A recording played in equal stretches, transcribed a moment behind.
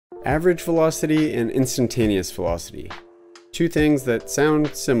Average velocity and instantaneous velocity. Two things that sound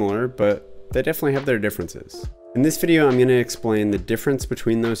similar, but they definitely have their differences. In this video, I'm going to explain the difference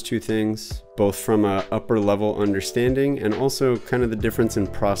between those two things, both from a upper level understanding and also kind of the difference in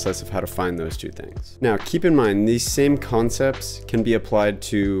process of how to find those two things. Now, keep in mind, these same concepts can be applied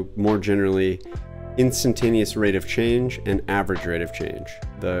to more generally instantaneous rate of change and average rate of change.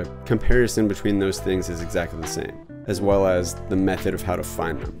 The comparison between those things is exactly the same, as well as the method of how to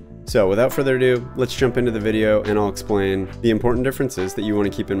find them. So without further ado, let's jump into the video and I'll explain the important differences that you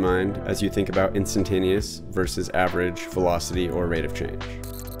want to keep in mind as you think about instantaneous versus average velocity or rate of change.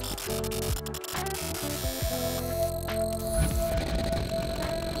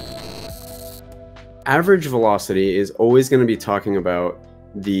 Average velocity is always going to be talking about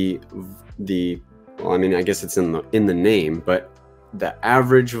well, I mean, I guess it's in the name, but the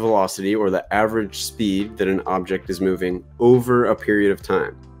average velocity or the average speed that an object is moving over a period of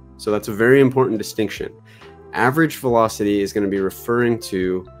time. So that's a very important distinction. Average velocity is going to be referring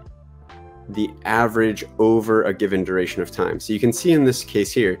to the average over a given duration of time. So you can see in this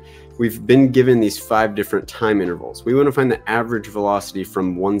case here, we've been given these 5 different time intervals. We want to find the average velocity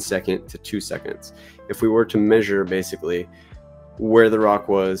from 1 second to 2 seconds. If we were to measure basically where the rock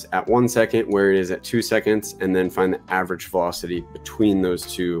was at 1 second, where it is at 2 seconds, and then find the average velocity between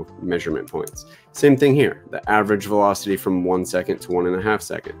those two measurement points. Same thing here, the average velocity from 1 second to 1.5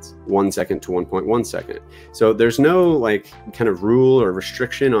 seconds, 1 second to 1.1 second. So there's no like kind of rule or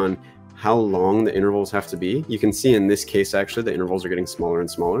restriction on how long the intervals have to be. You can see in this case, actually, the intervals are getting smaller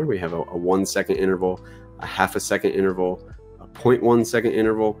and smaller. We have a 1 second interval, a ½ second interval, a 0.1 second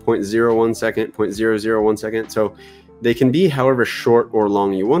interval, 0.01 second, 0.001 second. So they can be however short or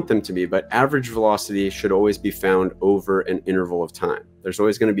long you want them to be, but average velocity should always be found over an interval of time. There's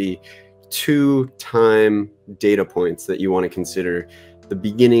always going to be 2 time data points that you want to consider, the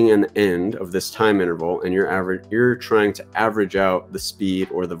beginning and the end of this time interval, and you're trying to average out the speed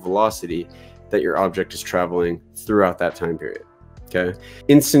or the velocity that your object is traveling throughout that time period. Okay.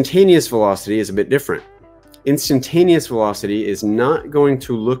 Instantaneous velocity is a bit different. Instantaneous velocity is not going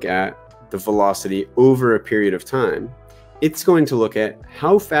to look at the velocity over a period of time. It's going to look at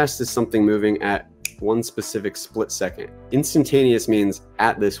how fast is something moving at one specific split second. Instantaneous means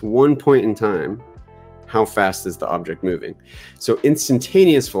at this one point in time, how fast is the object moving? So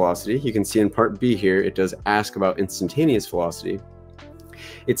instantaneous velocity, you can see in part B here, it does ask about instantaneous velocity.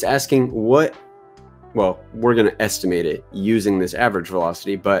 It's asking what, well, we're going to estimate it using this average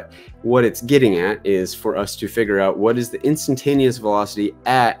velocity, but what it's getting at is for us to figure out what is the instantaneous velocity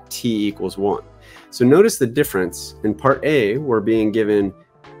at t = 1. So notice the difference. In part A, we're being given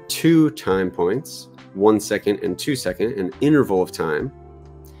 2 time points, 1 second and 2 second, an interval of time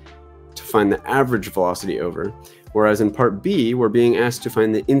to find the average velocity over. Whereas in part B, we're being asked to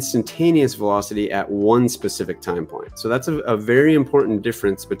find the instantaneous velocity at one specific time point. So that's a very important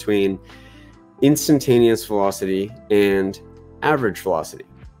difference between instantaneous velocity and average velocity.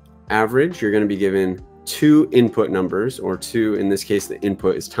 Average, you're going to be given 2 input numbers, or 2, in this case, the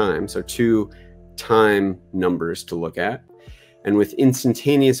input is time. So 2 time numbers to look at. And with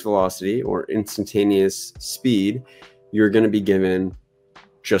instantaneous velocity or instantaneous speed, you're going to be given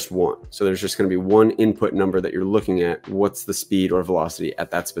just 1. So there's just going to be 1 input number that you're looking at. What's the speed or velocity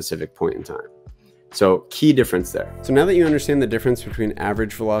at that specific point in time? So key difference there. So now that you understand the difference between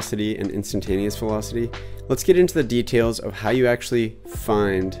average velocity and instantaneous velocity, let's get into the details of how you actually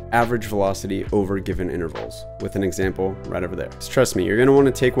find average velocity over given intervals with an example right over there. Just trust me, you're going to want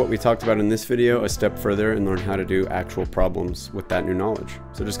to take what we talked about in this video a step further and learn how to do actual problems with that new knowledge.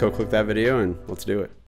 So just go click that video and let's do it.